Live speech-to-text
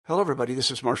Hello, everybody. This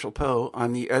is Marshall Poe.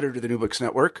 I'm the editor of the New Books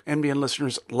Network. NBN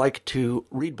listeners like to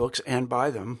read books and buy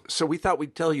them. So we thought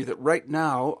we'd tell you that right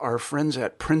now, our friends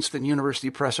at Princeton University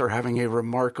Press are having a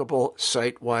remarkable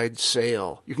site-wide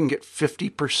sale. You can get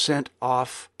 50%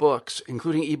 off books,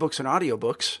 including ebooks and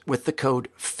audiobooks, with the code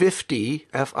 50,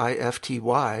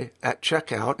 F-I-F-T-Y, at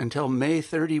checkout until May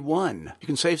 31. You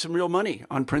can save some real money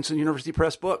on Princeton University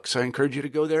Press books. I encourage you to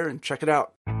go there and check it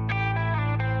out.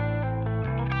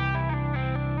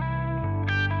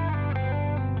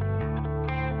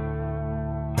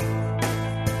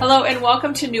 Hello and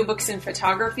welcome to New Books in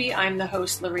Photography. I'm the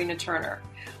host, Lorena Turner.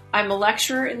 I'm a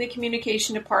lecturer in the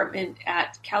communication department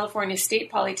at California State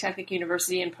Polytechnic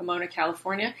University in Pomona,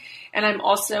 California, and I'm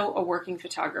also a working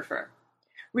photographer.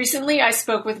 Recently, I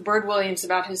spoke with Bird Williams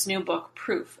about his new book,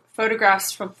 Proof,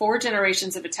 Photographs from 4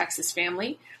 Generations of a Texas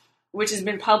Family, which has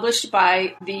been published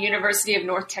by the University of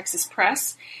North Texas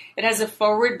Press. It has a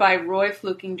foreword by Roy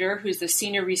Flukinger, who's the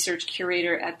Senior Research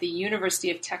Curator at the University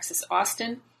of Texas,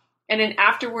 Austin, and an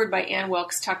afterword by Ann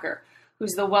Wilkes Tucker,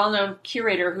 who's the well-known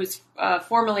curator who's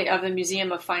formerly of the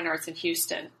Museum of Fine Arts in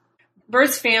Houston.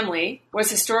 Bird's family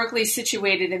was historically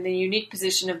situated in the unique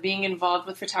position of being involved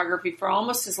with photography for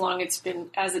almost as long as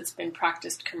it's been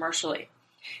practiced commercially.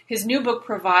 His new book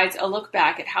provides a look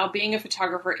back at how being a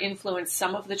photographer influenced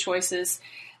some of the choices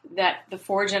that the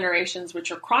 4 generations,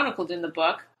 which are chronicled in the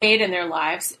book, made in their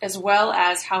lives, as well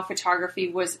as how photography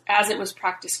was, as it was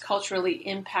practiced culturally,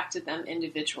 impacted them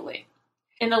individually.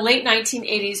 In the late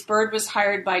 1980s, Bird was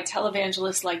hired by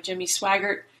televangelists like Jimmy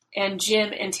Swaggart and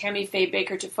Jim and Tammy Faye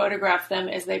Baker to photograph them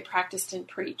as they practiced and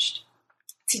preached.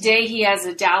 Today, he has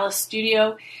a Dallas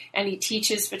studio, and he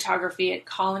teaches photography at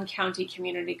Collin County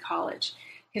Community College.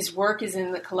 His work is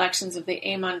in the collections of the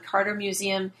Amon Carter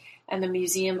Museum and the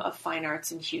Museum of Fine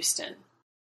Arts in Houston.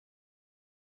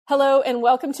 Hello, and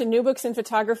welcome to New Books in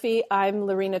Photography. I'm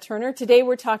Lorena Turner. Today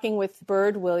we're talking with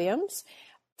Bird Williams,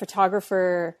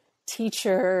 photographer,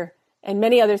 teacher, and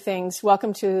many other things.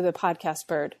 Welcome to the podcast,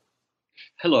 Bird.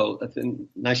 Hello.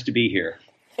 Nice to be here.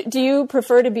 Do you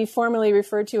prefer to be formally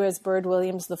referred to as Bird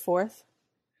Williams IV?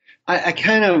 I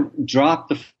kind of dropped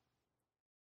the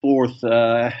fourth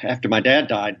after my dad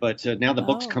died, but now the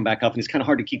book's come back up, and it's kind of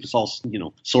hard to keep us all,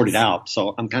 sorted out.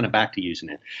 So I'm kind of back to using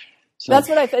it. So, that's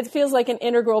what it feels like, an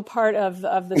integral part of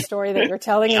the story that you're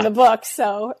telling in the book.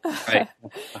 So, right.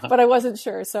 But I wasn't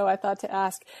sure, so I thought to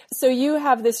ask. So you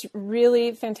have this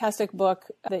really fantastic book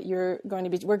that we're going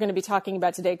to be talking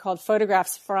about today, called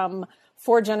Photographs from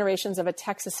 4 Generations of a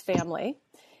Texas Family.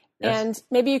 Yes. And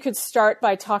maybe you could start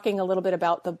by talking a little bit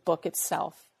about the book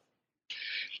itself.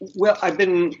 Well, I've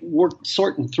been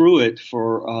sorting through it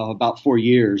for about 4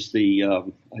 years. The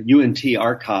UNT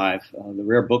archive, the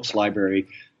Rare Books Library,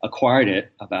 acquired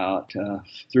it about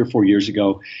 3 or 4 years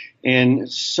ago.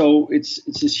 And so it's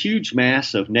this huge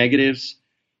mass of negatives,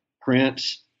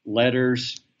 prints,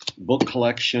 letters, book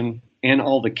collection, and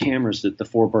all the cameras that the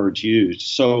 4 birds used.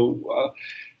 So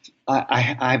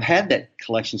I've had that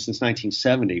collection since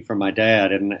 1970 from my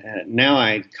dad, and now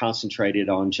I concentrated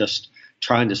on just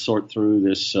trying to sort through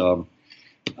this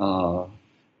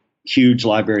huge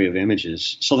library of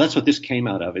images. So that's what this came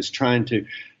out of, is trying to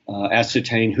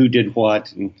ascertain who did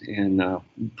what and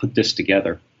put this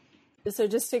together. So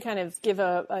just to kind of give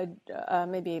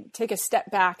maybe take a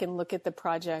step back and look at the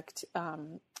project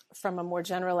from a more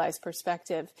generalized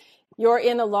perspective, you're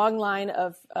in a long line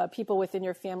of people within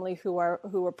your family who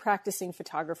are practicing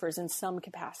photographers in some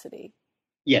capacity.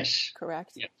 Yes.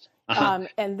 Correct? Yes.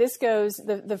 And this goes,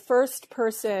 the first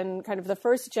person, kind of the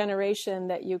first generation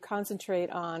that you concentrate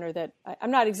on, or that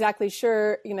I'm not exactly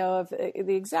sure, of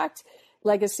the exact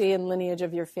legacy and lineage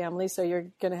of your family. So you're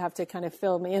going to have to kind of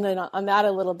fill me in on that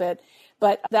a little bit.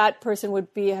 But that person would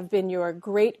have been your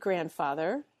great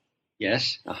grandfather.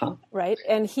 Yes. Right.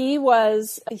 And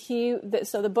so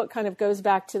the book kind of goes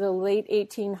back to the late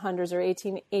 1800s or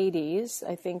 1880s,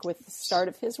 I think, with the start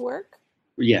of his work.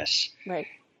 Yes. Right.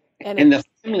 And the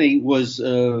family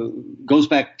goes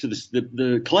back to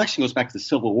the collection goes back to the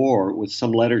Civil War, with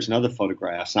some letters and other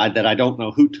photographs that I don't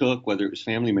know who took, whether it was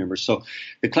family members. So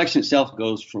the collection itself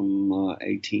goes from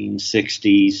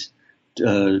 1860s,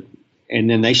 and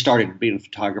then they started being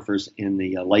photographers in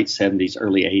the late 70s,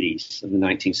 early 80s of the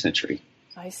 19th century.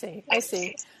 I see.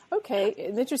 Okay,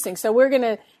 interesting. So we're going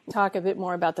to talk a bit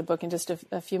more about the book in just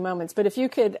a few moments. But if you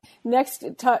could next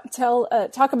talk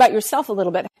about yourself a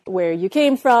little bit, where you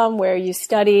came from, where you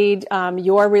studied,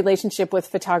 your relationship with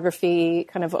photography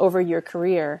kind of over your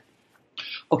career.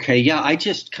 Okay, yeah, I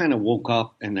just kind of woke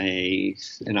up and I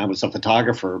was a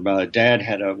photographer. But Dad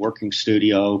had a working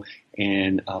studio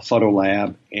and a photo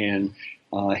lab, and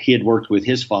he had worked with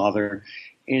his father.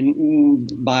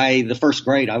 And by the first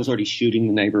grade, I was already shooting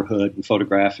the neighborhood and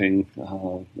photographing,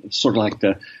 sort of like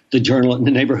the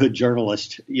neighborhood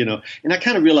journalist, And I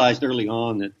kind of realized early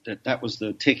on that was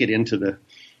the ticket into the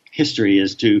history,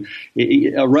 as to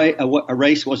a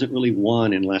race wasn't really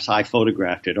won unless I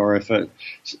photographed it,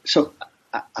 so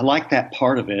I like that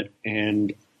part of it.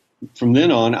 And from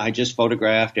then on, I just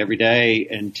photographed every day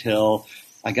until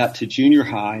I got to junior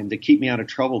high, and to keep me out of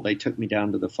trouble, they took me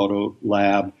down to the photo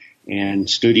lab and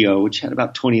studio, which had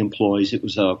about 20 employees. It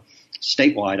was a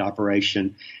statewide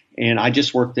operation, and I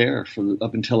just worked there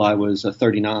up until I was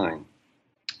 39.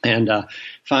 And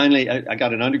finally, I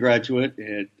got an undergraduate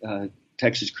at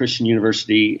Texas Christian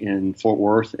University in Fort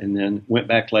Worth, and then went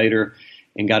back later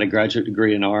and got a graduate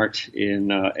degree in art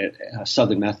at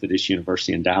Southern Methodist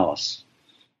University in Dallas.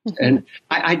 And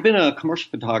I'd been a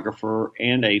commercial photographer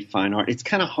and a fine art. It's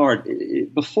kind of hard.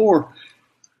 Before,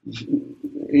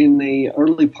 in the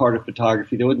early part of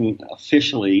photography, there wasn't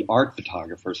officially art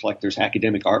photographers like there's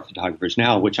academic art photographers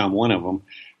now, which I'm one of them.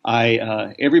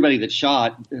 Everybody that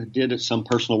shot did some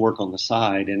personal work on the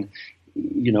side, and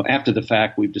after the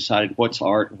fact, we've decided what's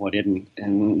art and what isn't,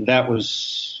 and that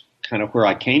was kind of where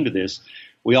I came to this.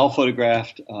 We all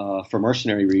photographed for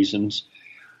mercenary reasons,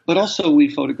 but also we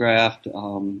photographed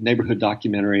neighborhood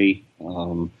documentary,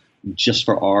 just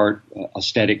for art,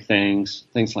 aesthetic things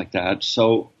like that.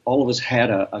 So all of us had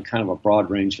a kind of a broad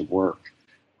range of work.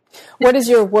 What is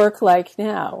your work like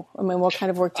now? I mean, what kind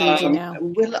of work do you do now?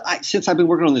 Well, since I've been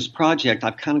working on this project,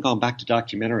 I've kind of gone back to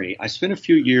documentary. I spent a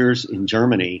few years in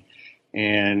Germany,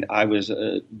 and I was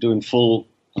doing full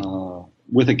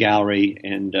with a gallery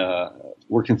and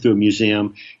working through a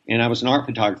museum. And I was an art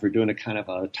photographer doing a kind of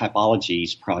a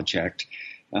typologies project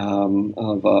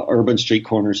of urban street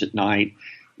corners at night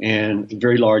and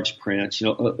very large prints,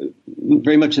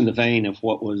 very much in the vein of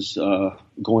what was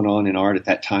going on in art at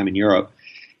that time in Europe.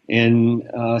 And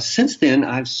since then,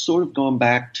 I've sort of gone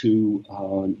back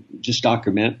to just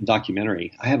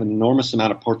documentary. I have an enormous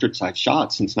amount of portraits I've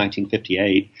shot since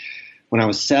 1958 when I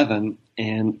was 7,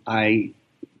 and I,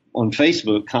 on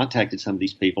Facebook, contacted some of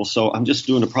these people. So I'm just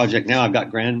doing a project now. I've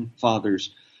got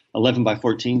grandfather's 11 by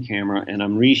 14 camera, and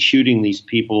I'm reshooting these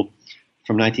people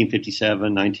from 1957,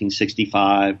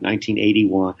 1965,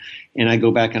 1981, and I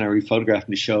go back and I rephotograph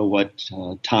them to show what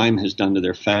time has done to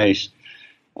their face.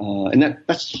 And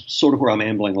that's sort of where I'm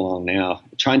ambling along now,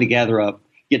 trying to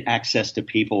get access to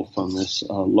people from this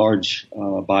large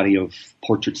body of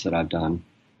portraits that I've done.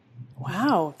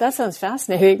 Wow, that sounds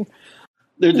fascinating.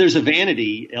 There's a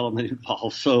vanity element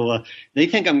involved, so they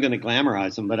think I'm going to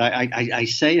glamorize them, but I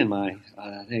say in my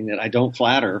thing that I don't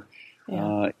flatter.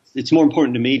 Yeah. It's more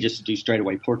important to me just to do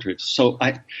straightaway portraits. So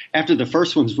after the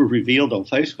first ones were revealed on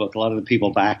Facebook, a lot of the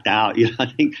people backed out. I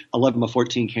think 11 by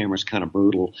 14 camera is kind of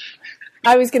brutal.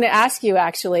 I was going to ask you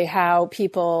actually how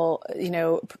people,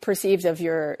 perceived of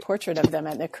your portrait of them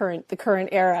at the current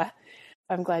era.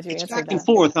 I'm glad you answered that. Back and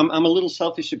forth. I'm a little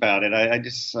selfish about it.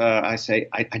 I say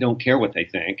I don't care what they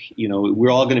think.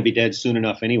 We're all going to be dead soon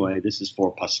enough anyway. This is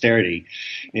for posterity,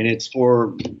 and it's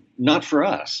not for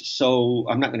us. So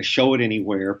I'm not going to show it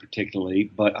anywhere particularly,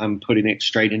 but I'm putting it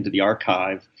straight into the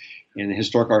archive, in the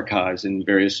historic archives in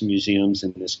various museums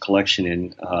in this collection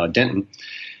in Denton.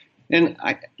 And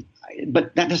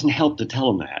but that doesn't help to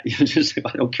tell them that. Just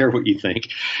I don't care what you think.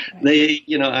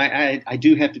 Right. I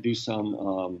do have to do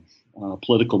some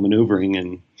political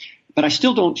maneuvering, but I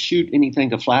still don't shoot anything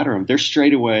to flatter them. They're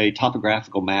straightaway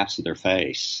topographical maps of their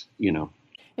face.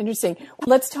 Interesting.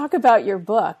 Let's talk about your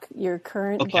book, your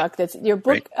current book. Your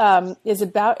book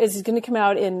is going to come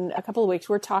out in a couple of weeks.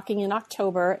 We're talking in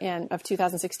October of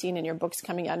 2016, and your book's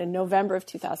coming out in November of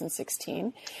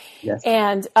 2016. Yes.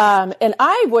 And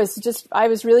I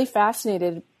was really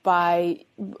fascinated by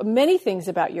many things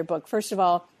about your book. First of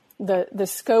all, the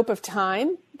scope of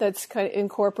time that's kind of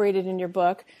incorporated in your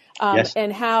book. Yes.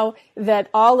 And how that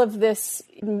all of this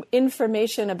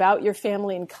information about your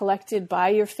family and collected by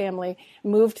your family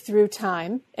moved through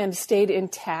time and stayed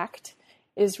intact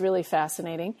is really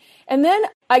fascinating. And then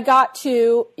I got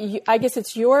to, I guess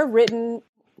it's your written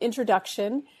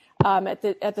introduction at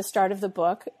the start of the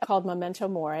book called Memento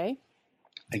Mori.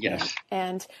 I guess.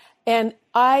 And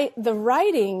the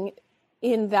writing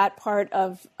in that part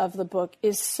of the book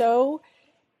is so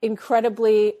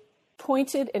incredibly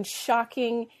pointed and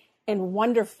shocking and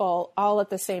wonderful all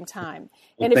at the same time.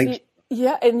 And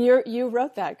you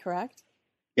wrote that, correct?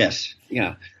 Yes.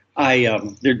 Yeah.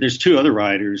 There's two other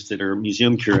writers that are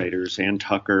museum curators, Ann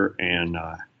Tucker and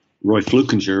Roy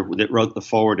Flukinger, that wrote the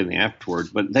foreword and the afterword,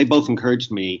 but they both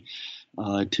encouraged me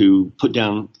to put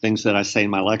down things that I say in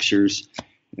my lectures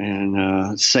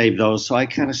and save those. So I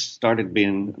kind of started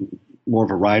being more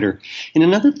of a writer. And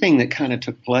another thing that kind of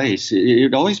took place, it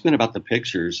had always been about the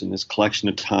pictures in this collection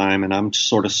of time, and I'm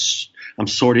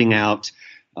sorting out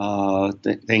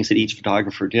things that each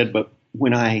photographer did. But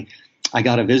when I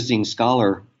got a visiting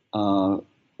scholar at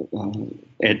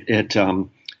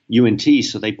UNT,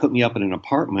 so they put me up in an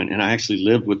apartment, and I actually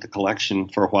lived with the collection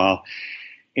for a while.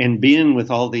 And being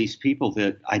with all these people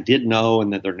that I did know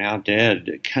and that they're now dead,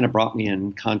 it kind of brought me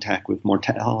in contact with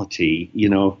mortality.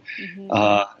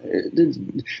 I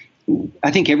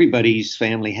think everybody's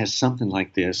family has something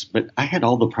like this, but I had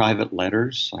all the private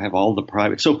letters. I have all the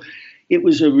private. So it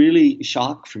was a really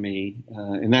shock for me.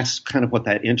 And that's kind of what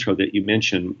that intro that you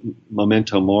mentioned,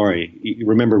 Memento Mori. You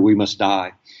remember, we must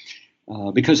die.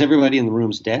 Because everybody in the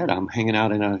room's dead, I'm hanging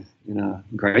out in a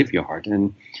graveyard.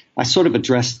 And I sort of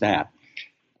addressed that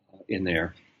in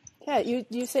there. Yeah,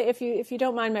 you say, if you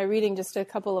don't mind my reading just a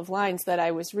couple of lines, that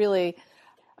I was really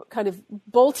kind of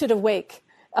bolted awake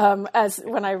as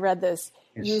when I read this.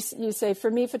 Yes. You say,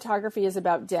 for me, photography is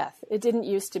about death. It didn't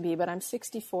used to be, but I'm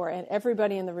 64 and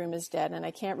everybody in the room is dead, and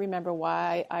I can't remember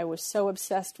why I was so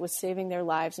obsessed with saving their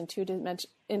lives in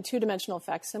two-dimensional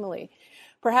facsimile.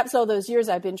 Perhaps all those years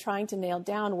I've been trying to nail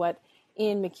down what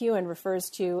Ian McEwan refers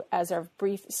to as our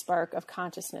brief spark of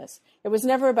consciousness. It was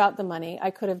never about the money.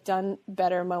 I could have done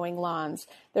better mowing lawns.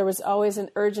 There was always an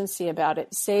urgency about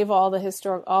it. Save all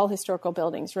historical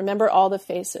buildings. Remember all the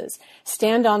faces.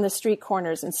 Stand on the street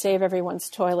corners and save everyone's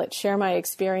toilet. Share my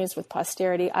experience with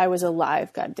posterity. I was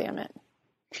alive, goddammit.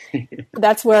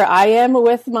 That's where I am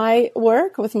with my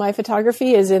work, with my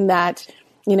photography, is in that,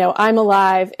 I'm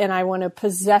alive and I want to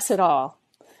possess it all.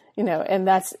 And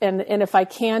if I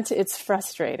can't, it's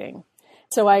frustrating.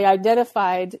 So I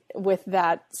identified with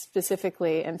that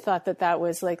specifically and thought that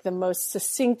was like the most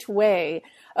succinct way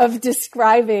of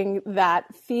describing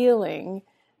that feeling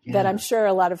that I'm sure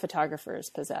a lot of photographers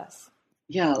possess.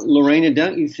 Yeah, Lorena,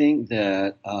 don't you think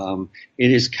that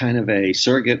it is kind of a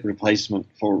surrogate replacement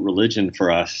for religion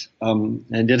for us? And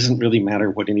it doesn't really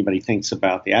matter what anybody thinks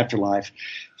about the afterlife.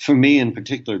 For me in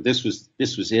particular, this was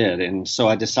it. And so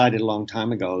I decided a long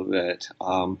time ago that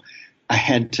I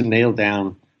had to nail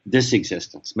down this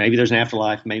existence. Maybe there's an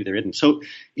afterlife, maybe there isn't. So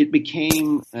it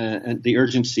became the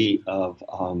urgency of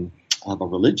a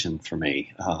religion for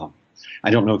me. I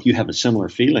don't know if you have a similar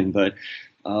feeling, but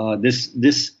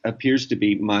this appears to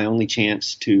be my only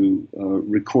chance to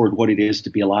record what it is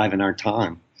to be alive in our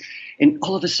time. And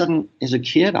all of a sudden, as a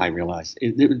kid, I realized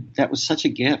that was such a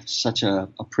gift, such a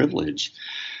privilege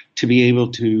to be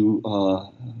able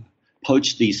to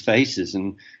poach these faces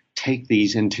and take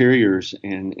these interiors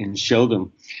and show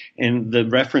them. And the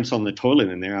reference on the toilet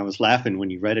in there, I was laughing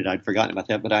when you read it. I'd forgotten about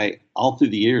that. But all through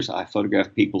the years, I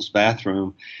photographed people's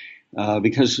bathroom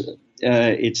because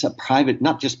it's a private,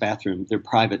 not just bathroom, their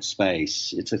private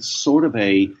space. It's a sort of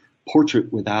a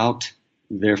portrait without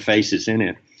their faces in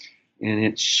it. And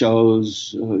it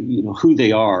shows, who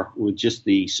they are with just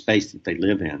the space that they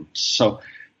live in. So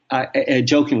I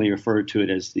jokingly refer to it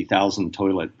as the 1,000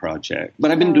 Toilet Project.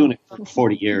 But I've been doing it for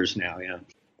 40 years now, yeah.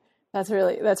 That's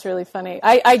really funny.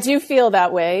 I do feel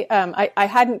that way. I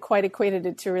hadn't quite equated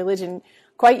it to religion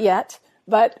quite yet.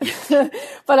 But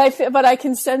I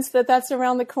can sense that that's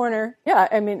around the corner. Yeah,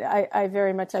 I mean, I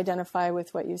very much identify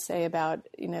with what you say about,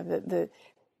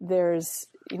 there's,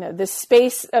 this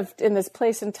space in this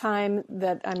place and time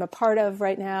that I'm a part of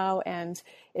right now. And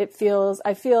I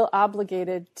feel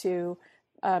obligated to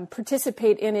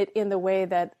participate in it in the way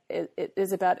that it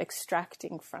is about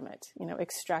extracting from it,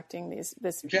 extracting these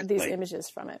images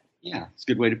from it. Yeah, it's a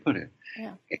good way to put it.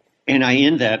 Yeah. And I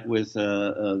end that with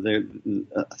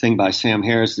a thing by Sam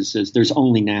Harris that says, "There's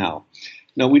only now."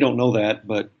 No, we don't know that,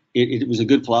 but it was a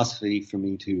good philosophy for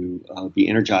me to be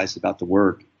energized about the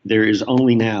work. There is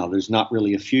only now. There's not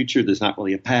really a future. There's not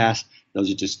really a past.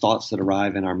 Those are just thoughts that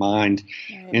arrive in our mind.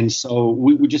 Right. And so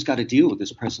we just got to deal with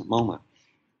this present moment.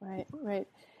 Right.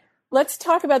 Let's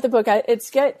talk about the book.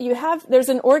 There's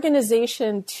an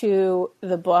organization to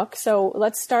the book. So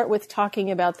let's start with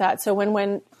talking about that. So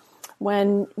when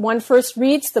one first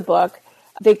reads the book,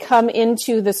 they come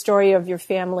into the story of your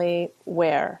family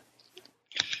where?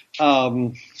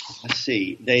 Let's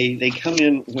see. They come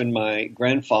in when my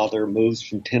grandfather moves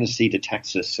from Tennessee to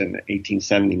Texas in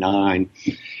 1879,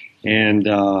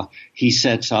 and he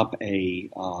sets up a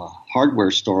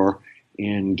hardware store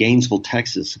in Gainesville,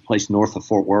 Texas, a place north of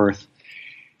Fort Worth.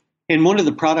 And one of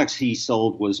the products he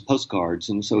sold was postcards,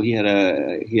 and so he had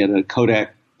a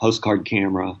Kodak postcard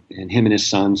camera, and him and his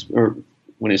sons, or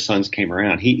when his sons came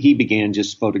around, he began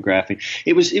just photographing.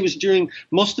 It was during,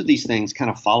 most of these things kind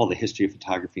of follow the history of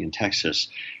photography in Texas.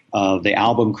 The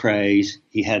album craze,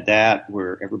 he had that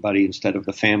where everybody, instead of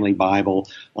the family Bible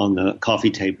on the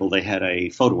coffee table, they had a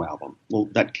photo album. Well,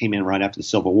 that came in right after the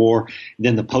Civil War.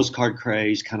 Then the postcard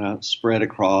craze kind of spread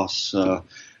across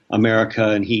America,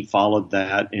 and he followed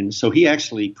that. And so he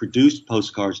actually produced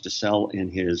postcards to sell in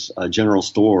his general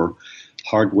store,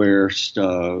 hardware,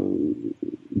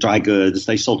 dry goods.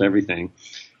 They sold everything.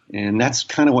 And that's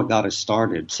kind of what got us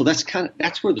started. So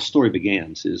that's where the story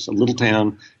begins, is a little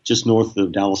town just north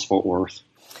of Dallas-Fort Worth.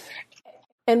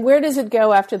 And where does it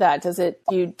go after that?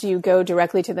 Do you go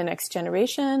directly to the next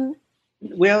generation?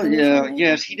 Well,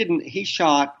 yes, he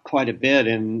shot quite a bit,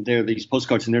 and there are these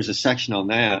postcards, and there's a section on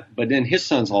that. But then his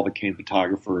sons all became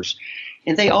photographers,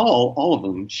 and they all of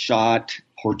them shot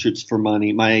portraits for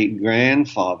money. My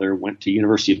grandfather went to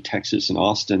University of Texas in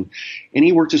Austin, and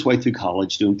he worked his way through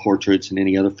college doing portraits and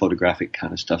any other photographic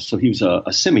kind of stuff. So he was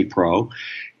a semi-pro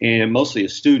and mostly a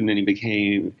student, and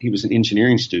he was an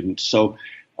engineering student. So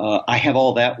I have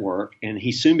all that work, and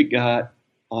he soon got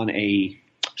on a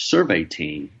survey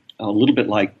team, a little bit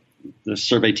like the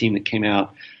survey team that came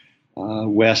out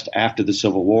west after the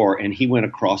Civil War, and he went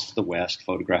across the West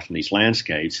photographing these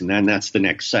landscapes, and then that's the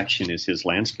next section is his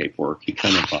landscape work. He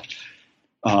kind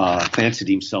of fancied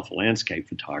himself a landscape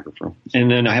photographer. And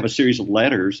then I have a series of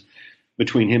letters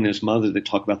between him and his mother that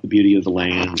talk about the beauty of the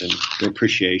land and the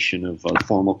appreciation of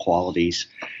formal qualities,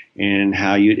 and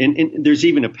how and there's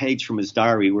even a page from his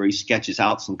diary where he sketches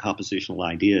out some compositional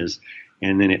ideas,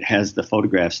 and then it has the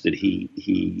photographs that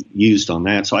he used on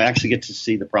that. So I actually get to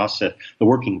see the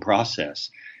working process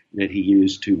that he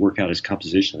used to work out his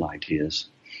compositional ideas.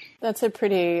 That's a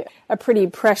pretty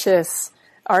precious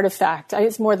artifact.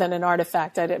 It's more than an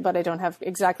artifact, but I don't have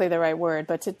exactly the right word.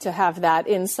 But to have that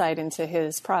insight into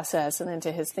his process and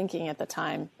into his thinking at the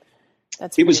time,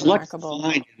 that's remarkable.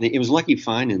 It was lucky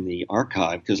find in the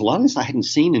archive, because a lot of this I hadn't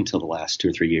seen until the last 2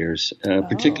 or 3 years,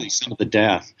 particularly some of the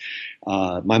death.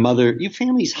 My mother,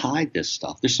 families hide this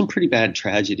stuff. There's some pretty bad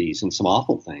tragedies and some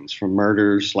awful things, from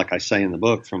murders, like I say in the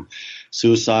book, from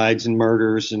suicides and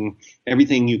murders and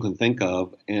everything you can think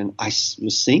of. And I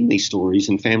was seeing these stories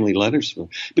in family letters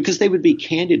because they would be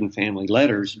candid in family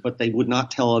letters, but they would not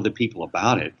tell other people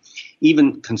about it.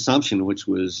 Even consumption, which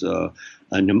was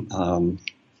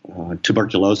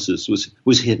tuberculosis,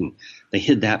 was hidden. They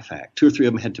hid that fact. 2 or 3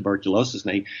 of them had tuberculosis,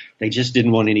 and they just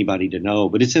didn't want anybody to know.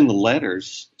 But it's in the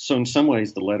letters. So in some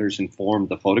ways, the letters informed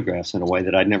the photographs in a way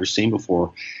that I'd never seen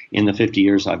before in the 50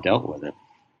 years I've dealt with it.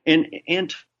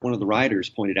 And one of the writers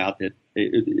pointed out that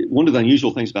one of the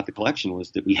unusual things about the collection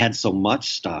was that we had so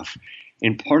much stuff.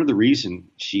 And part of the reason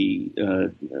she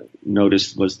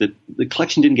noticed was that the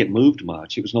collection didn't get moved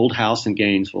much. It was an old house in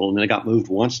Gainesville, and then it got moved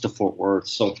once to Fort Worth.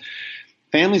 So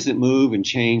families that move and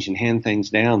change and hand things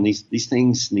down, these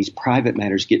things, these private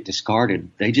matters get discarded.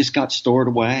 They just got stored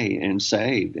away and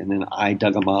saved. And then I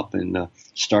dug them up, and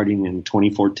starting in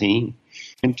 2014,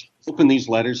 and opened these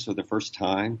letters for the first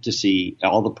time to see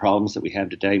all the problems that we have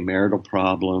today: marital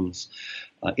problems,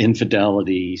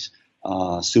 infidelities,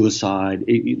 suicide.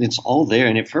 It's all there.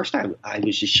 And at first I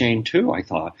was ashamed too. I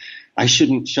thought I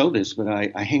shouldn't show this, but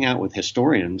I hang out with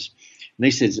historians, and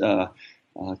they said,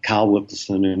 Kyle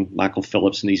Whippleson and Michael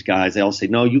Phillips and these guys, they all say,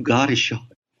 no, you got to show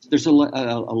it. There's a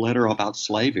letter about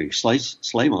slavery,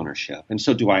 slave ownership. And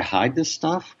so do I hide this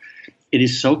stuff? It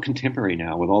is so contemporary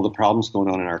now with all the problems going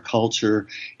on in our culture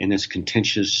in this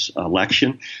contentious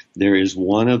election. There is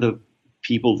one of the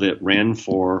people that ran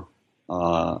for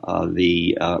mayor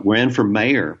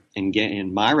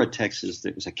in Myra, Texas,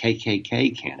 that was a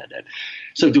KKK candidate.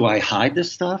 So do I hide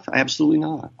this stuff? Absolutely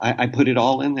not. I put it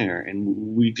all in there,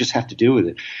 and we just have to deal with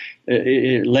it.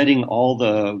 Letting all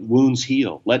the wounds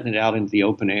heal, letting it out into the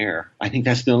open air. I think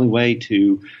that's the only way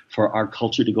for our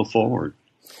culture to go forward.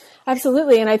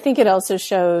 Absolutely. And I think it also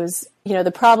shows,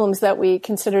 the problems that we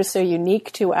consider so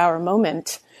unique to our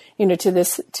moment,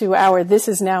 to our this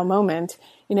is now moment,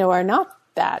 are not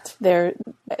that. They're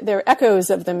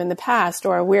echoes of them in the past,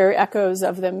 or we're echoes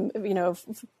of them,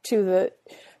 to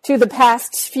the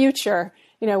past's future.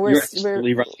 You're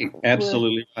absolutely right.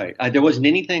 Absolutely right. There wasn't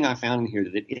anything I found in here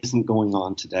that isn't going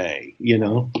on today,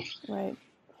 Right.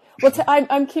 Well,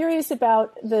 I'm curious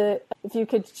about if you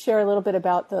could share a little bit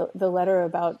about the letter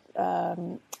about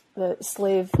the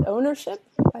slave ownership,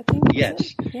 I think.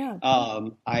 Yes. Yeah.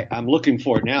 I'm looking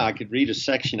for it now. I could read a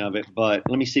section of it, but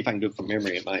let me see if I can do it from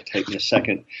memory. It might take me a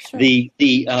second. Sure. It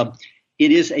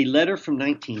is a letter from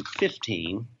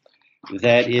 1915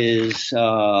 that is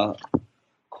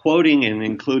quoting and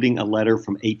including a letter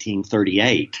from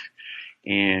 1838.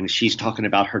 And she's talking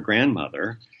about her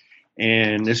grandmother.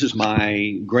 And this is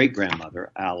my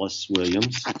great-grandmother, Alice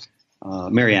Williams,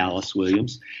 Mary Alice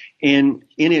Williams. And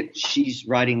in it, she's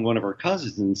writing one of her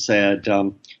cousins and said,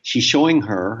 she's showing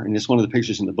her, and it's one of the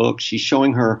pictures in the book, she's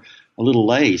showing her a little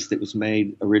lace that was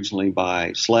made originally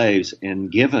by slaves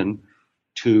and given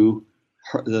to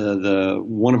her, the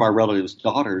one of our relatives'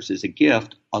 daughters as a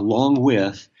gift, along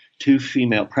with two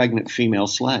pregnant female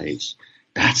slaves.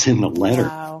 That's in the letter.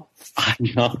 Wow. I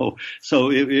know. So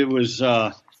it was,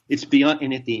 it's beyond,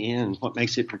 and at the end, what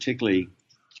makes it particularly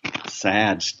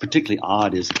sad, particularly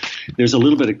odd, is there's a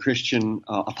little bit of Christian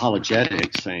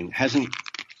apologetics saying, hasn't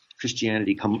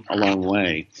Christianity come a long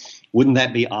way? Wouldn't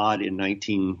that be odd in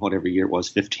 19, whatever year it was,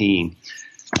 15?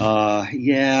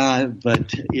 Yeah,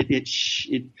 but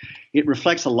it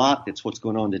reflects a lot. That's what's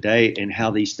going on today and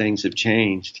how these things have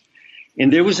changed.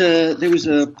 And there was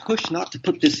a push not to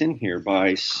put this in here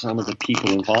by some of the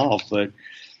people involved, but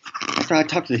after I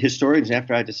talked to the historians,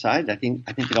 after I decided, I think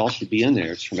it all should be in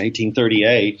there. It's from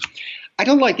 1838. I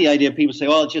don't like the idea of people say,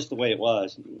 well, it's just the way it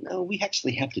was. No, we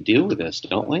actually have to deal with this,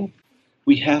 don't we?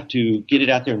 We have to get it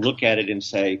out there and look at it and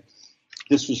say,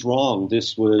 this was wrong.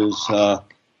 This was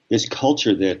this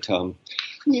culture that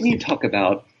you talk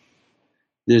about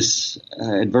this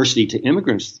adversity to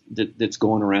immigrants that's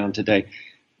going around today.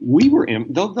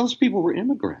 Those people were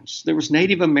immigrants. There was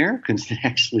Native Americans that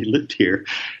actually lived here.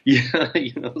 Yeah,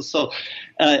 so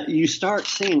you start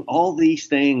seeing all these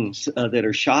things that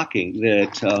are shocking,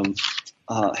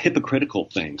 that hypocritical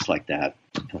things like that.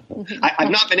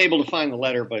 I've not been able to find the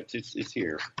letter, but it's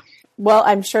here. Well,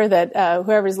 I'm sure that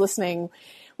whoever's listening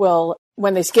will,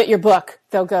 when they get your book,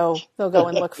 they'll go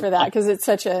and look for that, because it's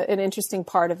such an interesting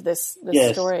part of this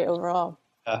yes. story overall.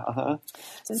 Uh-huh.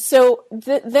 So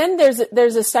then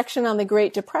there's a section on the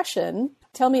Great Depression.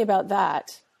 Tell me about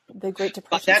that. The Great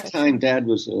Depression. At that time, Dad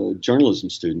was a journalism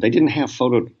student. They didn't have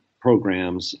photo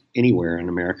programs anywhere in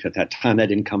America at that time. That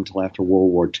didn't come until after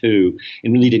World War II,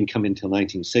 and really didn't come until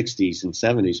 1960s and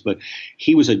 70s. But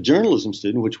he was a journalism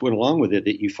student, which went along with it,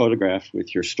 that you photograph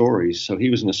with your stories. So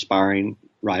he was an aspiring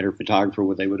writer, photographer,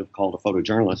 what they would have called a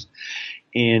photojournalist.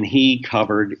 And he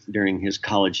covered during his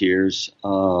college years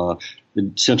the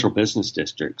Central Business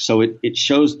District. So it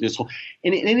shows this whole,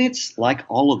 and it's like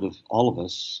all of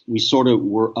us. We sort of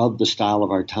were of the style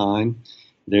of our time.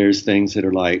 There's things that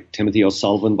are like Timothy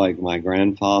O'Sullivan by my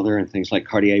grandfather, and things like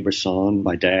Cartier-Bresson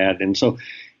by Dad. And so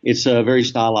it's a very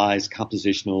stylized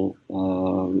compositional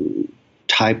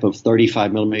type of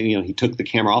 35 millimeter. He took the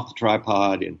camera off the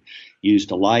tripod and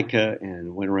used a Leica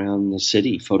and went around the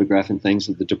city photographing things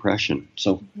of the Depression.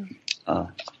 So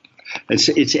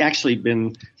it's actually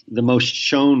been the most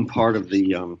shown part of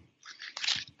the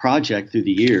project through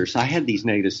the years. I had these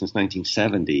negatives since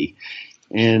 1970,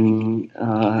 and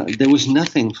there was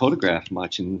nothing photographed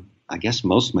much in, I guess,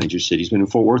 most major cities, but in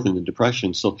Fort Worth in the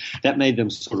Depression. So that made them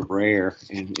sort of rare,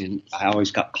 and I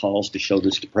always got calls to show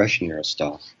this Depression-era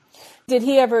stuff. Did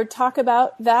he ever talk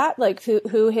about that, like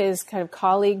who his kind of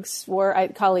colleagues were?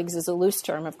 Colleagues is a loose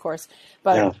term, of course,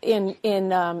 but yeah.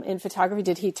 in photography,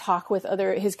 did he talk with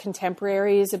his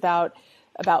contemporaries about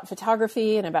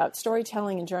photography and about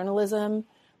storytelling and journalism?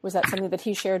 Was that something that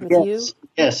he shared with you?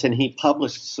 Yes, and he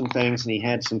published some things, and he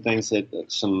had some things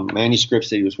some manuscripts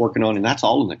that he was working on, and that's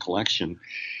all in the collection.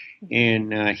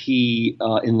 And he,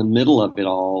 in the middle of it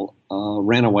all,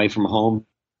 ran away from home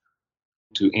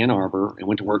to Ann Arbor and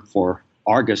went to work for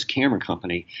Argus Camera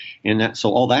Company, and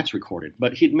so all that's recorded.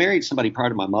 But he'd married somebody prior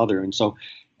to my mother, and so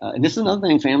and this is another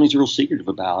thing families are real secretive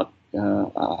about,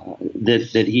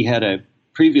 that he had a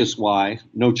previous wife,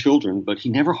 no children, but he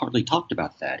never hardly talked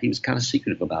about that. He was kind of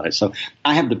secretive about it. So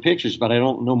I have the pictures, but I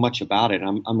don't know much about it.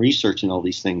 I'm researching all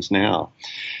these things now.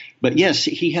 But yes,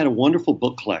 he had a wonderful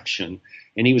book collection,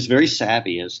 and he was very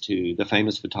savvy as to the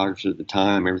famous photographers of the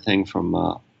time, everything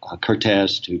from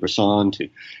Cortez to Bresson to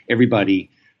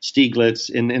everybody, Stieglitz,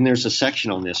 and there's a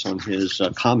section on this on his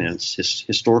comments, his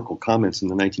historical comments in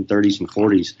the 1930s and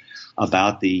 40s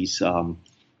about these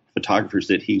photographers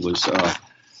that he was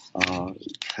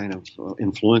kind of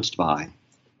influenced by.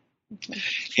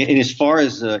 And as far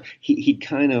as he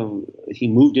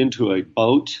moved into a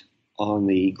boat on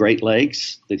the Great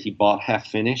Lakes that he bought half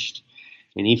finished,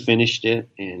 and he finished it.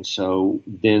 And so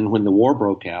then when the war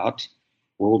broke out,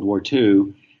 World War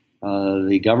II,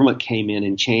 the government came in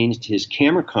and changed his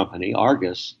camera company,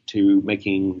 Argus, to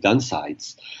making gun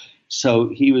sights. So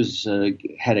he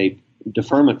had a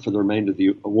deferment for the remainder of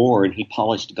the war, and he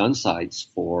polished gun sights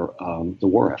for the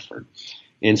war effort.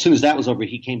 And as soon as that was over,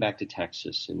 he came back to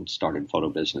Texas and started photo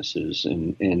businesses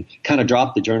and kind of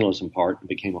dropped the journalism part and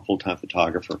became a full-time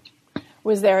photographer.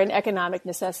 Was there an economic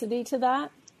necessity to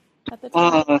that at the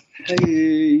time?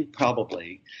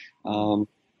 Probably.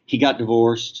 He got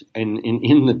divorced, and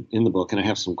in the book, and I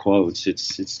have some quotes.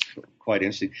 It's quite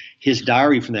interesting. His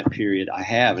diary from that period I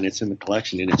have, and it's in the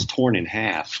collection, and it's torn in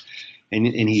half. And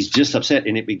he's just upset,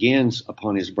 and it begins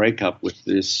upon his breakup with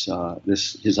his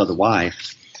other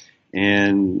wife.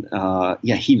 And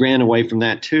he ran away from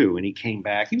that too, and he came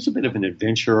back. He was a bit of an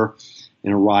adventurer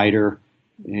and a writer,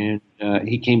 and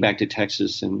he came back to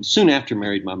Texas, and soon after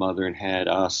married my mother and had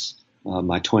us,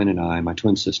 my twin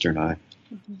sister and I.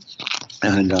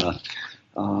 And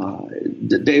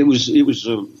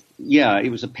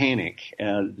it was a panic.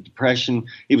 The depression.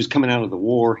 He was coming out of the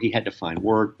war. He had to find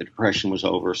work. The depression was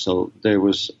over, so there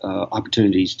was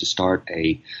opportunities to start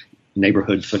a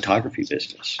neighborhood photography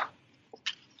business.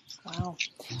 Wow.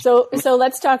 So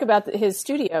let's talk about his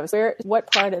studios.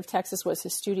 What part of Texas was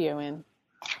his studio in?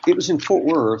 It was in Fort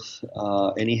Worth,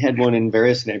 and he had one in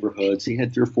various neighborhoods. He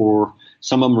had 3 or 4,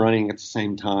 some of them running at the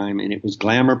same time, and it was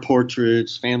glamour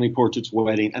portraits, family portraits,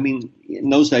 wedding. I mean,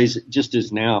 in those days, just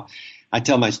as now, I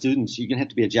tell my students, you're going to have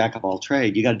to be a jack of all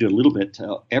trade. You got to do a little bit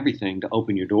to everything to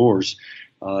open your doors.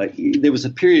 There was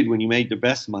a period when you made the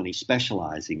best money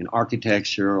specializing in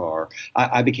architecture, or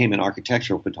I became an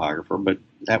architectural photographer, but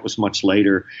that was much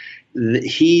later.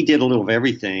 He did a little of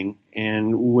everything,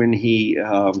 and when he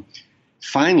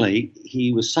finally,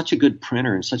 he was such a good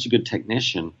printer and such a good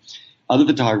technician, other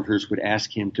photographers would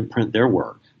ask him to print their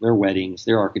work, their weddings,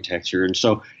 their architecture, and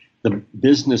so the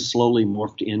business slowly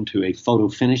morphed into a photo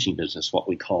finishing business, what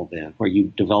we called then, where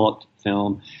you developed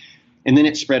film. And then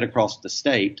it spread across the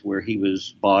state, where he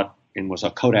was bought and was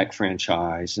a Kodak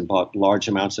franchise and bought large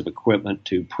amounts of equipment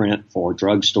to print for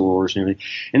drugstores and everything.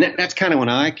 And that's kind of when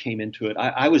I came into it.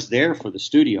 I was there for the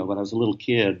studio, but I was a little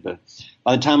kid. But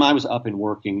by the time I was up and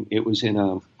working, it was in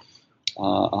a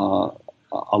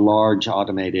large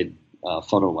automated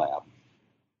photo lab.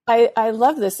 I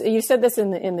love this. You said this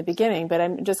in the beginning, but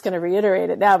I'm just going to reiterate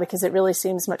it now because it really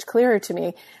seems much clearer to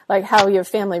me, like how your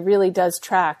family really does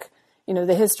track,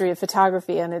 the history of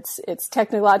photography and its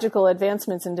technological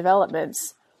advancements and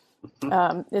developments.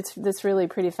 It's really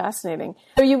pretty fascinating.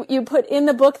 So you put in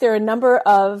the book, there are a number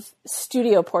of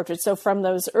studio portraits. So from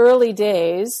those early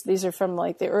days, these are from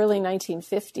like the early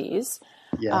 1950s.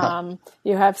 Yeah.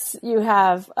 You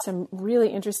have some really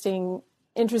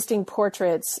interesting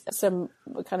portraits, some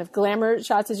kind of glamour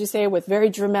shots, as you say, with very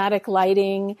dramatic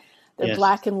lighting. They're yes.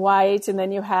 black and white. And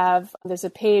then there's a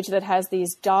page that has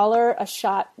these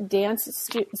 $1-a-shot dance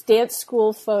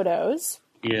school photos.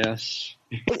 Yes.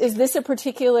 Is this a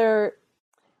particular,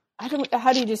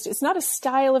 it's not a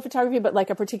style of photography, but like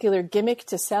a particular gimmick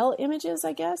to sell images,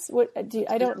 I guess?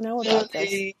 I don't know about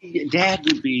this.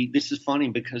 This is funny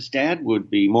because Dad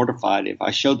would be mortified if I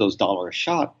showed those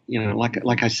 $1-a-shot.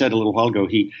 Like I said a little while ago,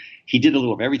 he did a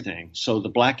little of everything. So the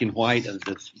black and white of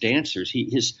the dancers,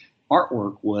 his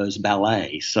artwork was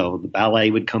ballet. So the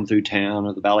ballet would come through town,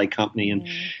 or the ballet company, and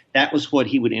that was what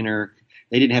he would enter.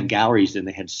 They didn't have galleries then,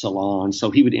 they had salons.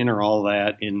 So he would enter all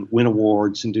that and win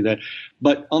awards and do that.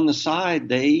 But on the side,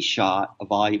 they shot a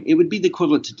volume. It would be the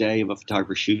equivalent today of a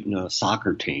photographer shooting a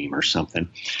soccer team or something.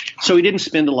 So he didn't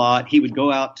spend a lot. He would go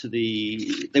out to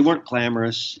they weren't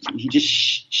glamorous. He just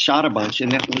shot a bunch,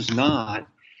 and that was not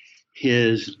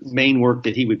his main work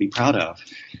that he would be proud of.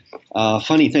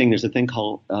 Funny thing, there's a thing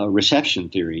called reception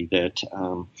theory that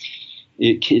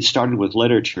it started with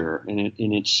literature, and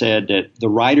it said that the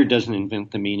writer doesn't invent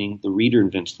the meaning, the reader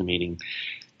invents the meaning.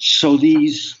 So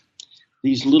these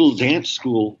little dance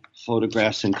school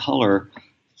photographs in color,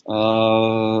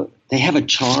 they have a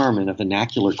charm and a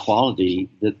vernacular quality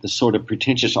that the sort of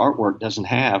pretentious artwork doesn't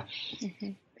have.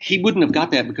 Mm-hmm. He wouldn't have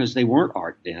got that because they weren't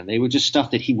art then. They were just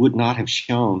stuff that he would not have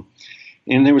shown.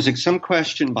 And there was some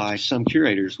question by some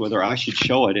curators whether I should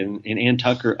show it, and Ann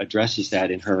Tucker addresses that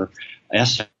in her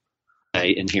essay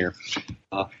in here.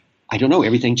 I don't know.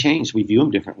 Everything changed. We view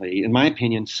them differently. In my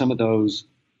opinion, some of those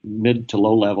mid to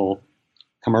low level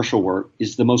commercial work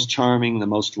is the most charming, the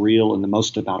most real, and the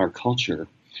most about our culture.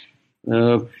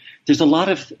 There's a lot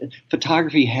of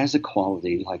photography has a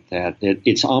quality like that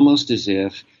it's almost as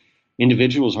if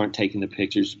individuals aren't taking the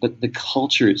pictures, but the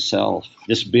culture itself,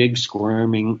 this big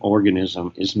squirming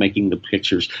organism, is making the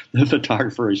pictures. The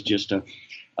photographer is just a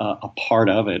part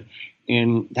of it.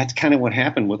 And that's kind of what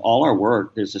happened with all our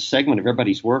work. There's a segment of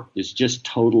everybody's work that's just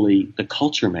totally the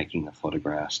culture making the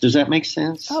photographs. Does that make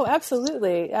sense? Oh,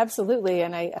 absolutely. Absolutely.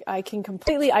 And I can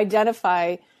completely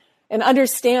identify and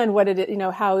understand what it is,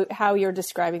 how you're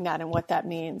describing that and what that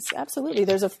means. Absolutely.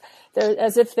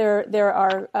 There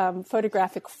are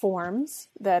photographic forms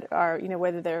that are,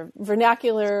 whether they're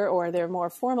vernacular or they're more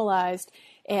formalized.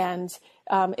 And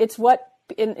it's what,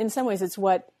 in some ways, it's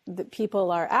what the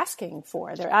people are asking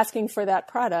for. They're asking for that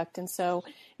product. And so,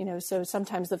 so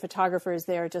sometimes the photographer is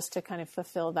there just to kind of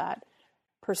fulfill that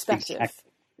perspective.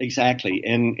 Exactly.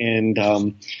 And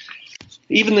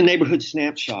even the neighborhood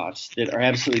snapshots that are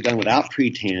absolutely done without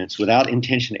pretense, without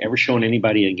intention of ever showing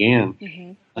anybody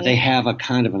again, they have a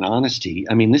kind of an honesty.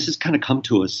 I mean, this has kind of come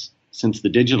to us since the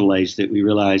digital age, that we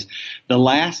realize the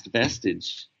last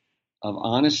vestige of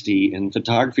honesty in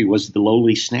photography was the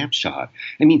lowly snapshot.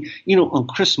 I mean, on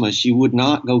Christmas, you would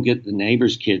not go get the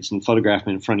neighbor's kids and photograph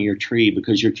them in front of your tree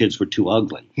because your kids were too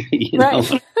ugly.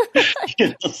 Right.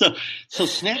 So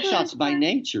snapshots by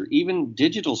nature, even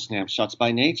digital snapshots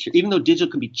by nature, even though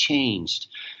digital can be changed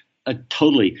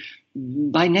totally,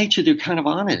 by nature, they're kind of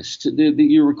honest.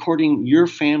 You're recording your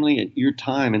family at your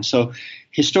time. And so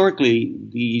historically,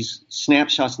 these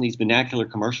snapshots and these vernacular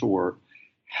commercial work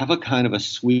have a kind of a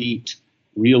sweet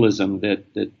realism that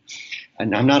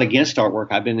and I'm not against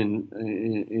artwork. I've been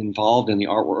involved in the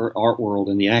art world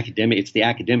and it's the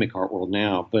academic art world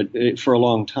now, but for a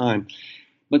long time.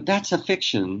 But that's a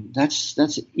fiction.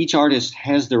 That's each artist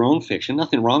has their own fiction.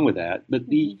 Nothing wrong with that. But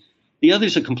the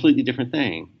other's a completely different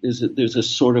thing. There's a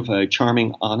sort of a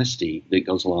charming honesty that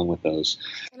goes along with those.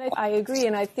 And I agree,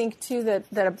 and I think too that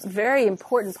a very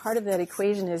important part of that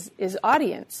equation is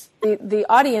audience. The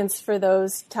audience for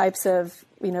those types of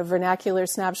vernacular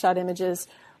snapshot images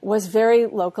was very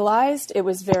localized. It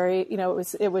was very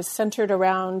it was centered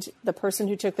around the person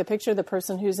who took the picture, the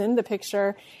person who's in the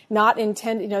picture, not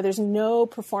intended. There's no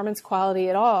performance quality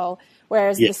at all.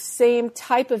 Whereas the same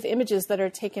type of images that are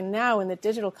taken now in the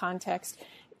digital context,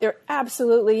 there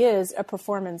absolutely is a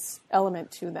performance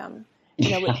element to them.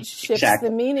 It shifts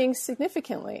the meaning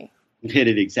significantly. You hit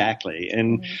it exactly.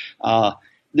 And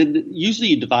usually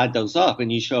you divide those up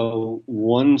and you show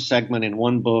one segment in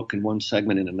one book and one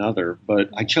segment in another. But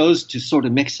I chose to sort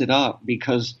of mix it up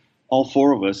because all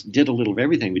four of us did a little of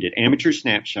everything. We did amateur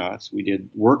snapshots. We did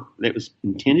work that was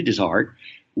intended as art.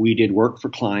 We did work for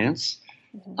clients.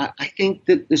 I think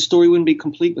that the story wouldn't be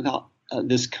complete without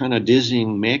this kind of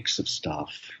dizzying mix of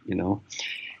stuff,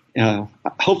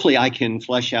 Hopefully I can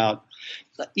flesh out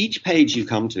each page you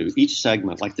come to, each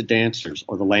segment, like the dancers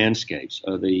or the landscapes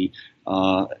or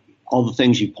all the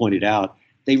things you pointed out.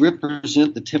 They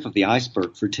represent the tip of the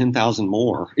iceberg for 10,000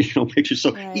 more, pictures.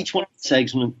 So each one of the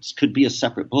segments could be a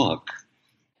separate book.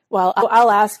 Well,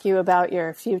 I'll ask you about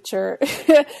your future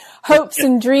hopes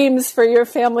and dreams for your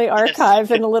family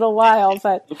archive in a little while,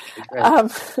 but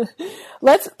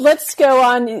let's go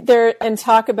on there and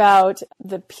talk about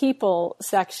the people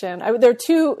section.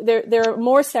 There are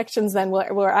more sections than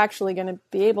we're actually going to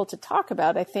be able to talk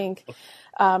about, I think,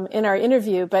 in our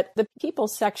interview. But the people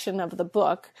section of the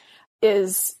book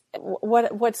is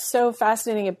what's so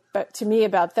fascinating to me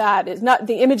about that is not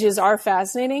the images are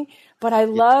fascinating, but I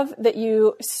love that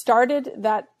you started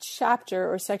that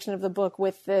chapter or section of the book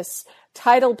with this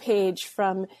title page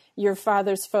from your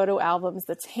father's photo albums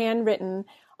that's handwritten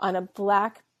on a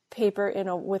black paper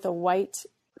with a white,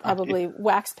 probably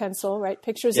wax pencil, right?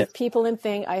 Pictures of people and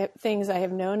things I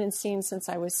have known and seen since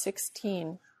I was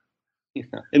 16. Yeah.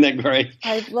 Isn't that great?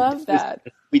 I love that.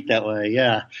 Sweet that way,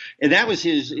 yeah. And that was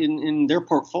his, in their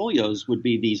portfolios would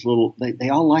be these little, they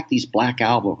all like these black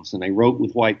albums, and they wrote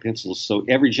with white pencils, so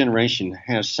every generation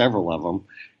has several of them.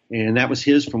 And that was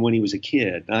his from when he was a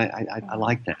kid. I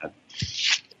like that.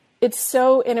 It's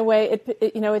so, in a way,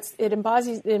 it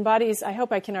embodies, I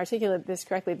hope I can articulate this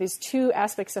correctly, these two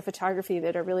aspects of photography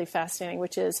that are really fascinating,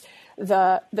 which is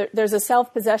there's a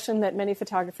self-possession that many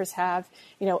photographers have,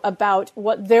 about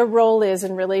what their role is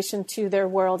in relation to their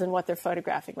world and what they're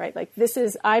photographing, right? Like,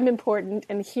 I'm important,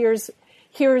 and here's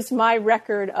my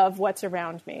record of what's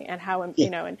around me and how, and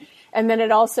then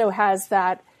it also has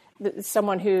that,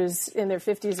 someone who's in their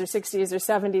 50s or 60s or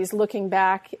 70s looking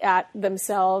back at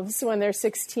themselves when they're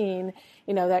 16,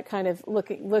 that kind of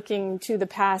looking to the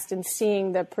past and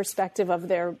seeing the perspective of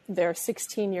their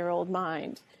 16-year-old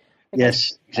mind.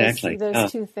 Yes, exactly. I see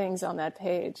those two things on that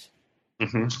page.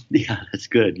 Mm-hmm. Yeah, that's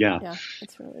good. Yeah,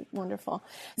 it's really wonderful.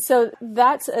 So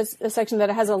that's a section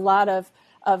that has a lot of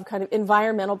kind of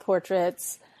environmental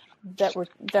portraits that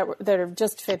are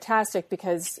just fantastic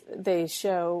because they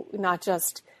show not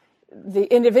just the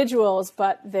individuals,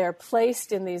 but they're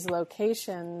placed in these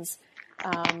locations,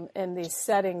 in these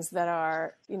settings that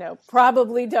are,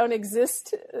 probably don't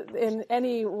exist in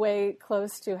any way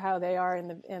close to how they are in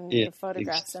the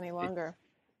photographs any longer.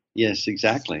 Yes,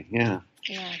 exactly. Yeah.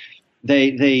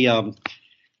 They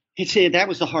He'd say that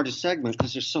was the hardest segment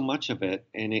because there's so much of it,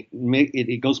 and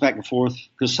it goes back and forth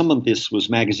because some of this was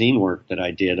magazine work that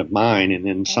I did of mine, and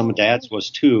then some of Dad's was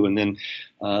too. And then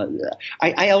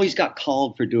I always got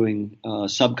called for doing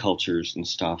subcultures and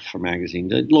stuff for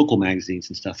the local magazines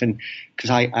and stuff, and because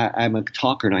I'm a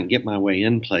talker and I can get my way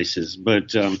in places.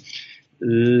 But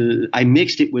I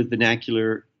mixed it with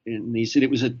vernacular, and he said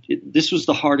this was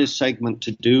the hardest segment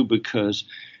to do because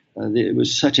it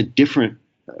was such a different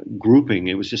grouping.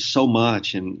 It was just so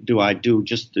much. And do I do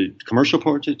just the commercial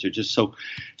portraits or just so?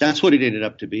 That's what it ended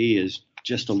up to be, is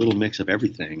just a little mix of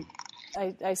everything.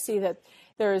 I see that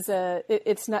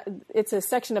it's a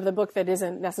section of the book that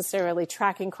isn't necessarily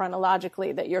tracking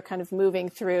chronologically, that you're kind of moving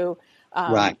through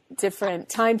right. different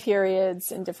time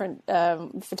periods and different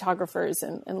photographers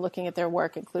and looking at their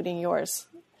work, including yours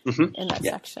in that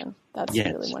section. That's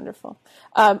really wonderful.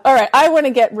 All right. I want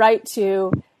to get right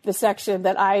to the section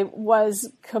that I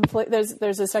was complete.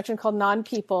 There's a section called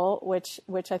non-people, which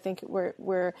I think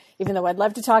we're even though I'd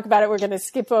love to talk about it, we're going to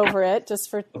skip over it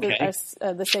just for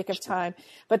the sake of time.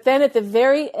 But then at the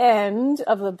very end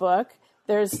of the book,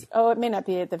 it may not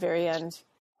be at the very end.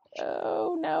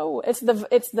 Oh no, it's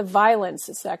the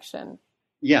violence section.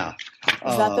 Yeah.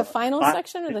 Is that the final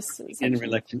section or the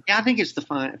section? Yeah, I think it's the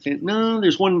final. No,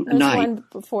 there's one night. One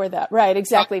before that. Right,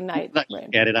 exactly, night.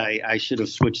 Right. At it, I should have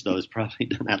switched those, probably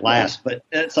done that last, but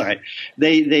that's all right.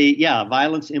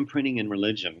 Violence, imprinting, and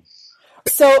religion.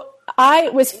 So I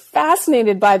was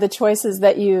fascinated by the choices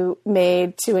that you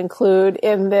made to include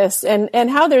in this, and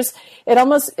how it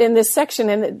almost in this section,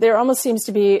 and there almost seems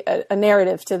to be a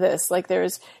narrative to this. Like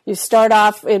you start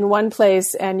off in one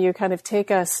place and you kind of take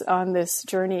us on this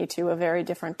journey to a very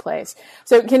different place.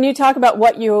 So can you talk about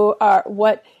what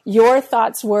your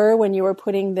thoughts were when you were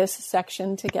putting this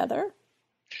section together?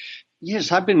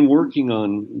 Yes, I've been working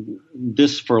on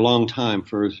this for a long time,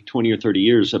 for 20 or 30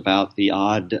 years, about the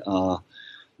odd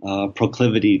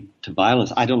proclivity to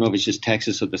violence. I don't know if it's just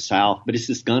Texas or the South, but it's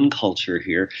this gun culture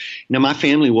here. Now, my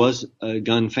family was a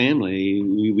gun family.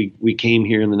 We came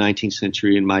here in the 19th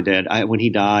century, and my dad, when he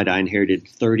died, I inherited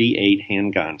 38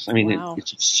 handguns. I mean, wow.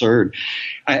 It's absurd.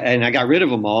 And I got rid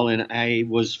of them all, and I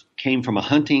came from a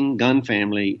hunting gun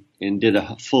family and did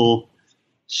a full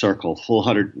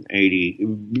 180.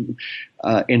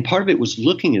 And part of it was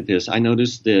looking at this. I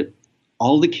noticed that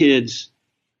all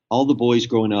the boys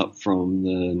growing up from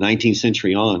the 19th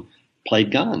century on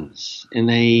played guns. And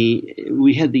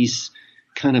we had these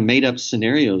kind of made up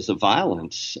scenarios of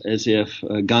violence as if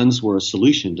guns were a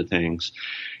solution to things.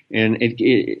 And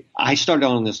I started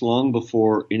on this long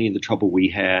before any of the trouble we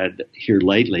had here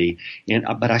lately.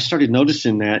 But I started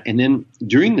noticing that. And then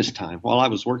during this time, while I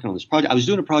was working on this project, I was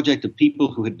doing a project of people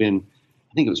who had been,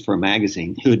 I think it was for a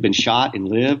magazine, who had been shot and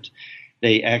lived.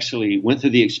 They actually went through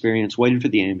the experience, waited for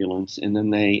the ambulance, and then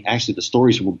the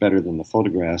stories were better than the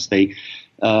photographs. They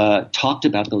talked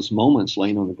about those moments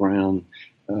laying on the ground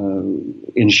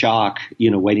in shock,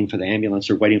 waiting for the ambulance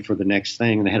or waiting for the next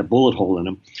thing, and they had a bullet hole in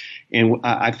them. And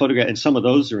I photographed, and some of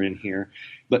those are in here.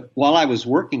 But while I was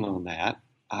working on that,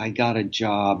 I got a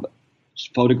job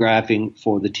photographing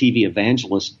for the TV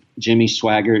evangelist Jimmy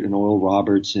Swaggart and Oral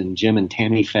Roberts and Jim and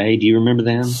Tammy Faye. Do you remember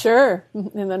them? Sure,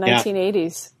 in the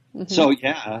 1980s.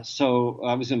 Mm-hmm. So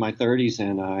I was in my 30s,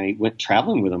 and I went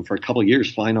traveling with them for a couple of years,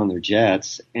 flying on their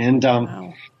jets. And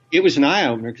wow. It was an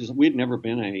eye-opener because we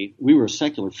were a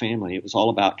secular family. It was all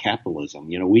about capitalism.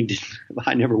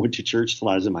 I never went to church till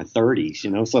I was in my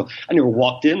 30s, so I never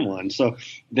walked in one. So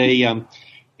to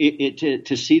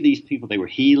see these people, they were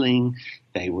healing,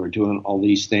 they were doing all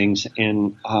these things,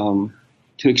 and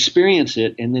to experience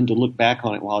it and then to look back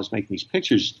on it while I was making these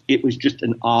pictures, it was just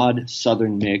an odd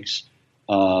Southern mix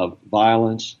of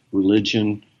violence,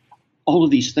 religion, all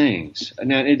of these things.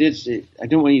 Now, I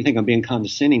don't want you to think I'm being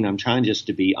condescending. I'm trying just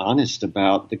to be honest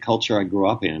about the culture I grew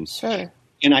up in. Sure.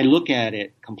 And I look at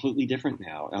it completely different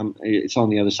now. It's on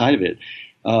the other side of it.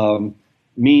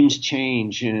 Means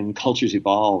change and cultures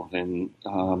evolve. And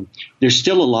there's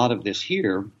still a lot of this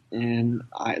here. And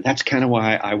that's kind of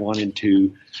why I wanted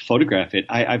to photograph it.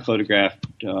 I photographed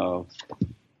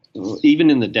even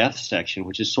in the death section,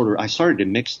 which is I started to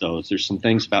mix those. There's some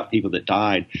things about people that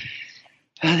died.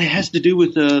 It has to do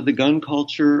with the gun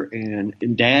culture.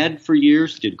 And Dad, for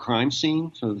years, did crime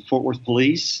scene for the Fort Worth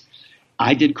Police.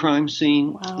 I did crime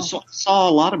scene. Wow. So I saw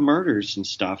a lot of murders and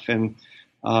stuff. And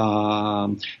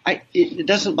it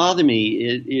doesn't bother me.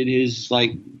 It is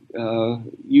like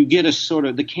you get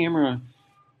the camera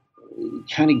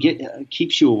kind of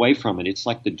keeps you away from it. It's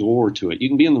like the door to it. You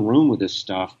can be in the room with this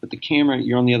stuff, but the camera,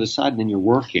 you're on the other side and then you're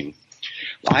working.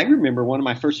 I remember one of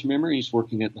my first memories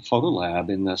working at the photo lab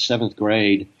in the 7th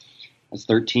grade. I was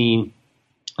 13.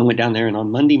 I went down there, and on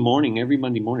every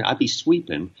Monday morning, I'd be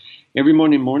sweeping. Every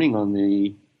morning on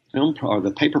the film or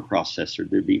the paper processor,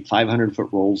 there'd be 500-foot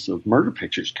rolls of murder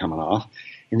pictures coming off,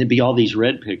 and there'd be all these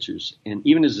red pictures. And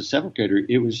even as a 7th grader,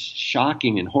 it was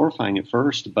shocking and horrifying at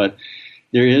first, but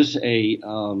there is a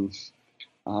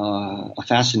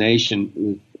fascination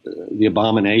with the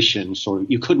abomination sort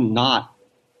of, you couldn't not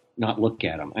look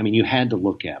at them. I mean, you had to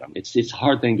look at them. It's a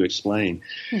hard thing to explain.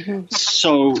 Mm-hmm.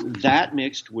 So that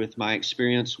mixed with my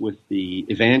experience with the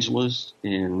evangelist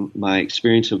and my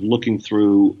experience of looking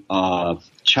through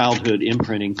childhood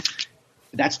imprinting,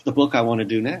 that's the book I want to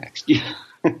do next.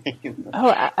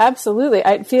 Oh, absolutely.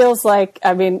 It feels like,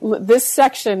 I mean, this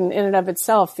section in and of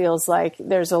itself feels like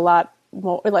there's a lot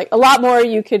more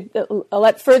you could, a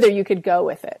lot further you could go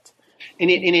with it. And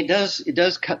it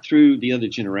does cut through the other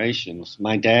generations.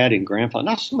 My dad and grandfather,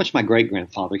 not so much my great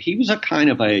grandfather. He was a kind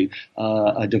of a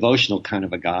devotional kind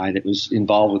of a guy that was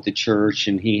involved with the church.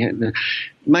 And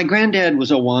my granddad was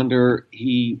a wanderer.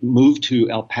 He moved to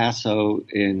El Paso,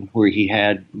 where he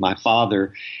had my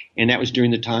father, and that was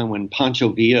during the time when Pancho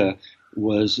Villa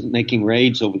was making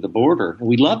raids over the border.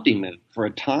 We loved him for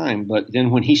a time, but then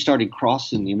when he started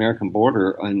crossing the American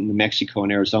border in New Mexico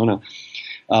and Arizona,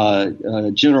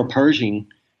 General Pershing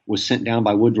was sent down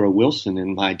by Woodrow Wilson,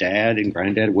 and my dad and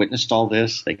granddad witnessed all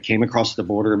this. They came across the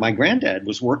border. My granddad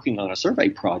was working on a survey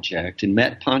project and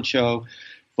met Pancho,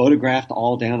 photographed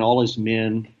all his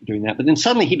men doing that. But then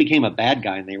suddenly he became a bad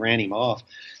guy, and they ran him off.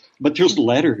 But there's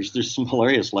some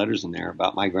hilarious letters in there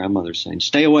about my grandmother saying,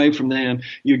 "Stay away from them.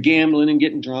 You're gambling and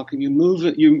getting drunk, and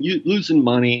you're losing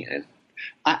money."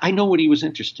 I know what he was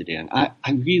interested in. I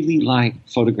really like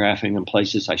photographing in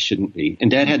places I shouldn't be.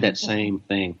 And Dad had that same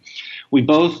thing. We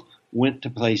both went to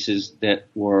places that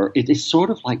it's sort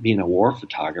of like being a war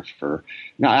photographer.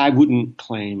 Now, I wouldn't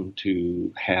claim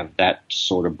to have that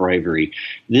sort of bravery.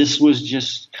 This was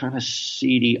just kind of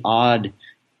seedy, odd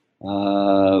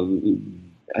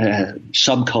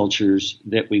subcultures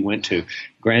that we went to.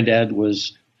 Granddad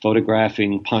was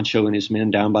photographing Pancho and his men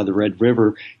down by the Red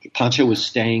River. Pancho was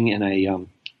staying in an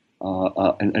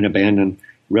abandoned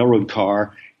railroad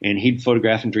car, and he'd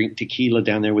photograph and drink tequila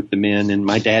down there with the men. And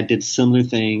my dad did similar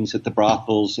things at the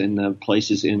brothels and the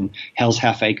places in Hell's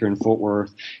Half Acre in Fort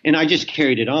Worth. And I just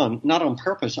carried it on, not on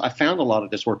purpose. I found a lot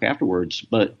of this work afterwards,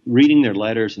 but reading their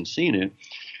letters and seeing it,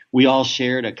 we all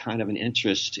shared a kind of an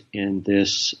interest in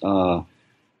this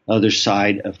other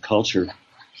side of culture.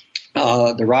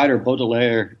 The writer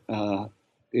Baudelaire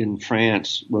in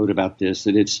France wrote about this,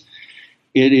 that it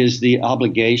is the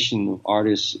obligation of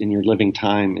artists in your living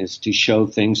time is to show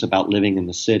things about living in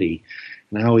the city.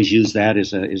 And I always use that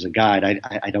as a guide.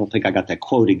 I don't think I got that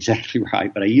quote exactly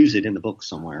right, but I use it in the book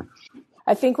somewhere.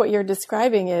 I think what you're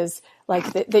describing is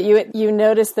like that you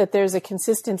notice that there's a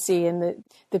consistency in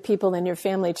the people in your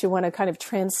family to want to kind of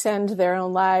transcend their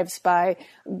own lives by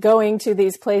going to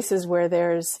these places where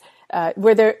there's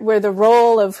where the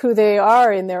role of who they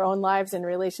are in their own lives in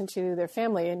relation to their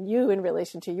family and you in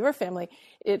relation to your family,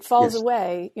 it falls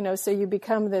away, so you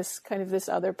become this kind of this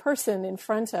other person in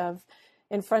front of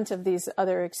these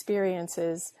other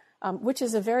experiences, which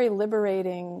is a very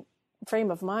liberating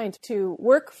frame of mind to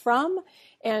work from.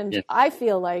 And I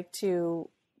feel like to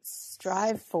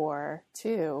strive for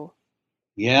too.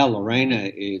 Yeah,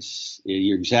 Lorena,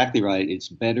 you're exactly right. It's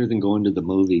better than going to the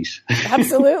movies.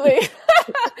 Absolutely.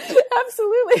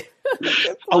 Absolutely.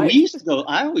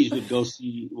 I always would go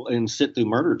see and sit through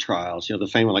murder trials, the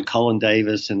famous like Colin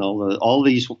Davis and all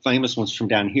these famous ones from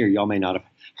down here. Y'all may not have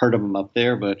heard of them up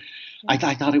there, but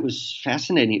I thought it was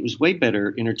fascinating. It was way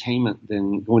better entertainment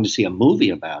than going to see a movie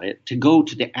about it, to go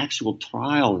to the actual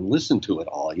trial and listen to it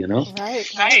all, Right.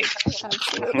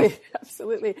 Absolutely.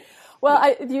 Absolutely.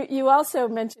 Well, you also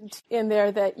mentioned in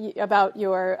there that about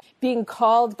your being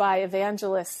called by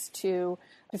evangelists to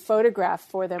photograph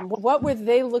for them. What were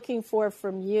they looking for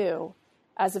from you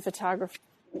as a photographer?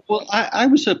 Well, I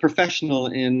was a professional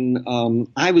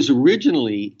I was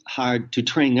originally hired to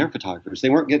train their photographers. They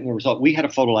weren't getting the result. We had a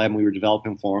photo lab and we were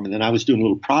developing for them, and then I was doing a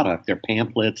little product, their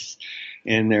pamphlets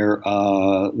and their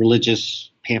religious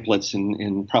pamphlets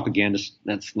and propaganda.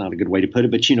 That's not a good way to put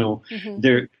it, but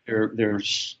their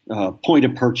point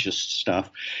of purchase stuff.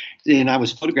 And I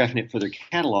was photographing it for their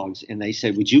catalogs, and they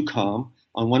said, "Would you come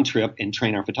on one trip and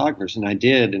train our photographers?" And I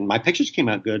did, and my pictures came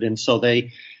out good, and so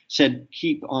they said,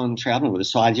 "Keep on traveling with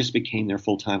us." So I just became their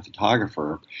full-time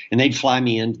photographer, and they'd fly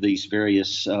me into these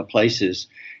various places,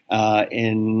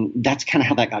 and that's kind of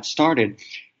how that got started.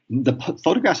 The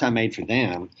photographs I made for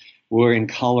them were in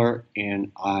color,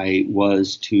 and I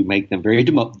was to make them very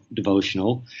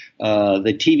devotional.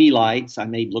 The TV lights I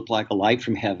made look like a light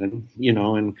from heaven,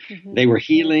 and they were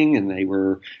healing, and they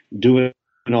were doing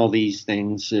all these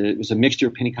things. It was a mixture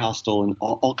of Pentecostal and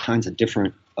all kinds of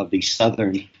different of these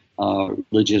Southern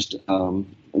religious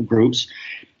groups.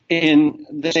 And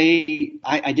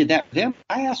I did that for them.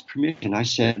 I asked permission. I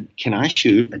said, "Can I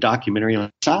shoot a documentary on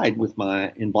the side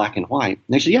in black and white?"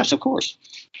 And they said, "Yes, of course."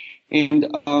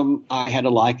 And I had a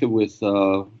Leica with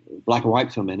black and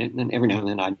white film in it, and then every now and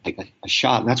then I'd take a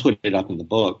shot, and that's what I did up in the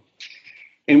book.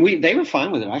 And they were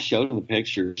fine with it. I showed them the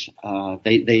pictures.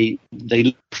 They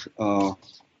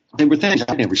were things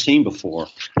I'd never seen before: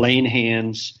 laying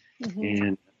hands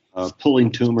and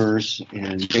pulling tumors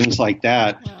and things like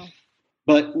that. Wow.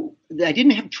 But I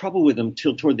didn't have trouble with them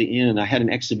till toward the end. I had an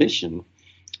exhibition,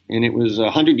 and it was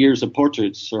 100 years of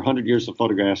portraits or 100 years of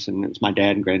photographs, and it was my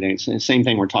dad and granddad. It's the same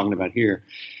thing we're talking about here.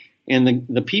 And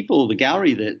the people, the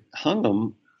gallery that hung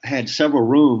them had several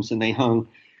rooms, and they hung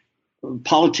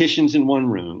politicians in one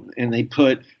room, and they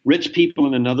put rich people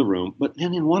in another room. But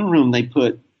then in one room, they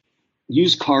put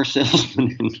used car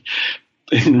salesmen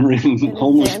and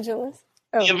homeless evangelists.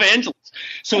 Evangelists.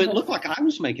 So it looked like I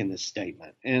was making this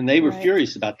statement, and they were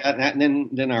furious about that. And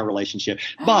then our relationship.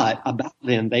 But about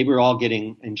then, they were all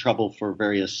getting in trouble for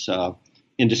various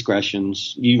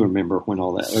indiscretions. You remember when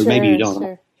all that, or maybe you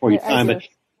don't, before your time. But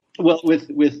well, with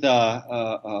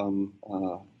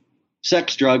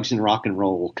sex, drugs, and rock and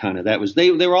roll, kind of. That was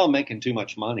they were all making too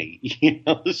much money, you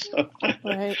know. So.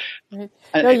 Right.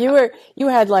 No, you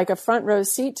had like a front row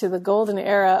seat to the golden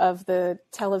era of the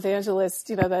televangelist.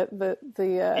 You know,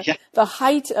 the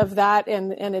height of that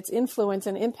and its influence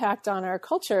and impact on our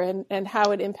culture and how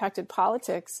it impacted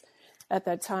politics at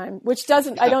that time. Which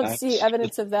I don't see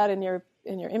evidence of that in your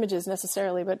images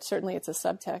necessarily, but certainly it's a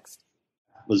subtext.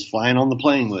 Was flying on the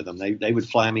plane with them. They would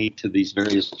fly me to these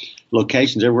various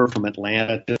locations. They were from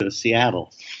Atlanta to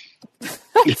Seattle.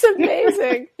 It's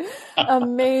amazing.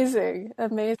 Amazing.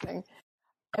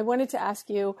 I wanted to ask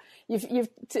you, you've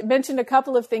mentioned a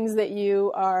couple of things that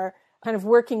you are kind of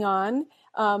working on.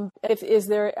 Is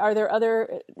there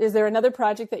another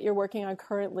project that you're working on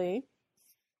currently?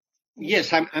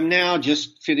 Yes, I'm now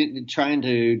just trying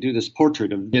to do this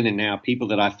portrait of then and now, people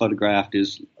that I photographed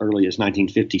as early as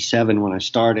 1957 when I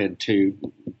started to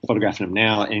photographing them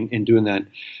now and doing that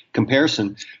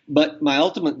comparison. But my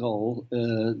ultimate goal,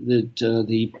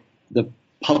 the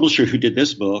publisher who did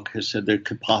this book has said there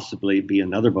could possibly be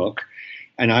another book.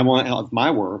 And I want of my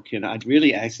work, and I'd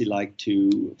really actually like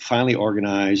to finally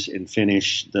organize and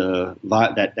finish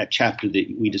that chapter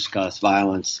that we discussed: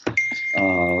 violence,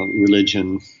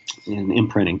 religion, and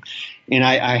imprinting. And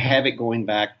I have it going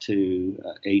back to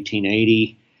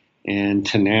 1880 and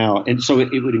to now. And so it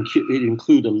would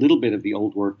include a little bit of the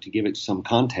old work to give it some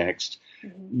context.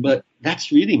 Mm-hmm. But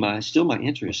that's really my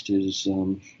interest is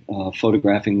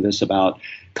photographing this about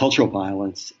cultural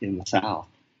violence in the South.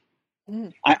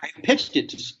 I pitched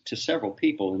it to several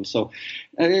people, and so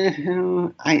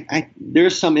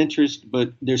there's some interest,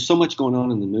 but there's so much going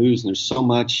on in the news, and there's so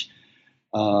much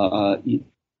going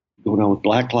on with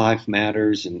Black Lives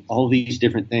Matters and all these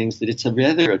different things that it's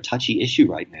a touchy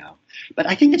issue right now. But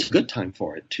I think it's a good time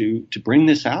for it to bring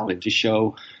this out and to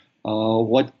show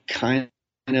what kind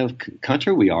of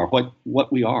country we are,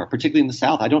 what we are, particularly in the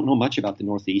South. I don't know much about the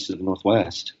Northeast or the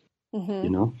Northwest. Mm-hmm.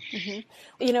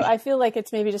 You know, I feel like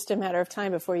it's maybe just a matter of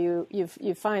time before you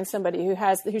find somebody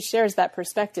who shares that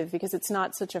perspective, because it's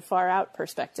not such a far out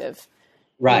perspective.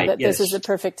 Right. That yes. This is the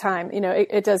perfect time. You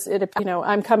know,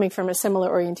 I'm coming from a similar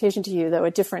orientation to you, though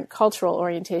a different cultural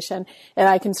orientation, and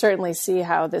I can certainly see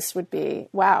how this would be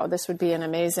an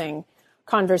amazing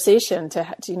conversation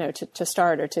to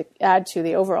start or to add to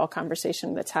the overall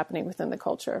conversation that's happening within the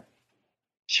culture.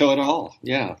 Show it all.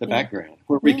 Yeah. The background,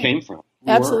 where we came from.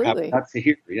 Absolutely. That's to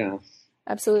hear. Yeah.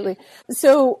 Absolutely.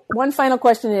 So one final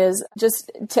question is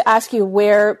just to ask you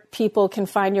where people can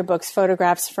find your books,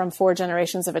 Photographs from 4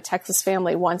 Generations of a Texas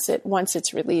Family, once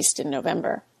it's released in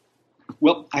November.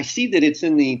 Well, I see that it's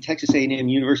in the Texas A&M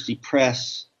University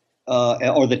Press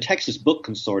or the Texas Book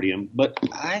Consortium, but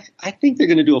I think they're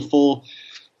going to do a full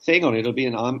thing on it. It'll be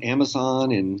on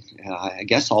Amazon and I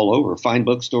guess all over, fine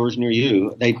bookstores near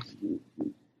you.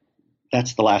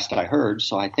 That's the last I heard,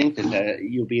 so I think that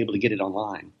you'll be able to get it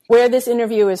online. Where this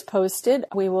interview is posted,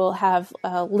 we will have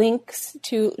links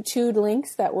to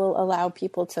links that will allow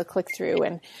people to click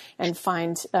through and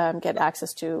find get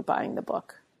access to buying the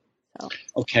book. So.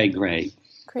 Okay, great.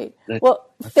 Well,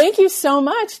 thank you so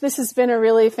much. This has been a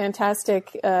really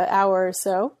fantastic hour or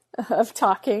so of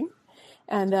talking,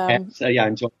 and I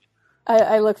enjoyed it.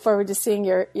 I look forward to seeing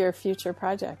your future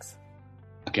projects.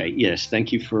 Okay, yes.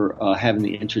 Thank you for having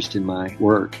the interest in my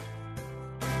work.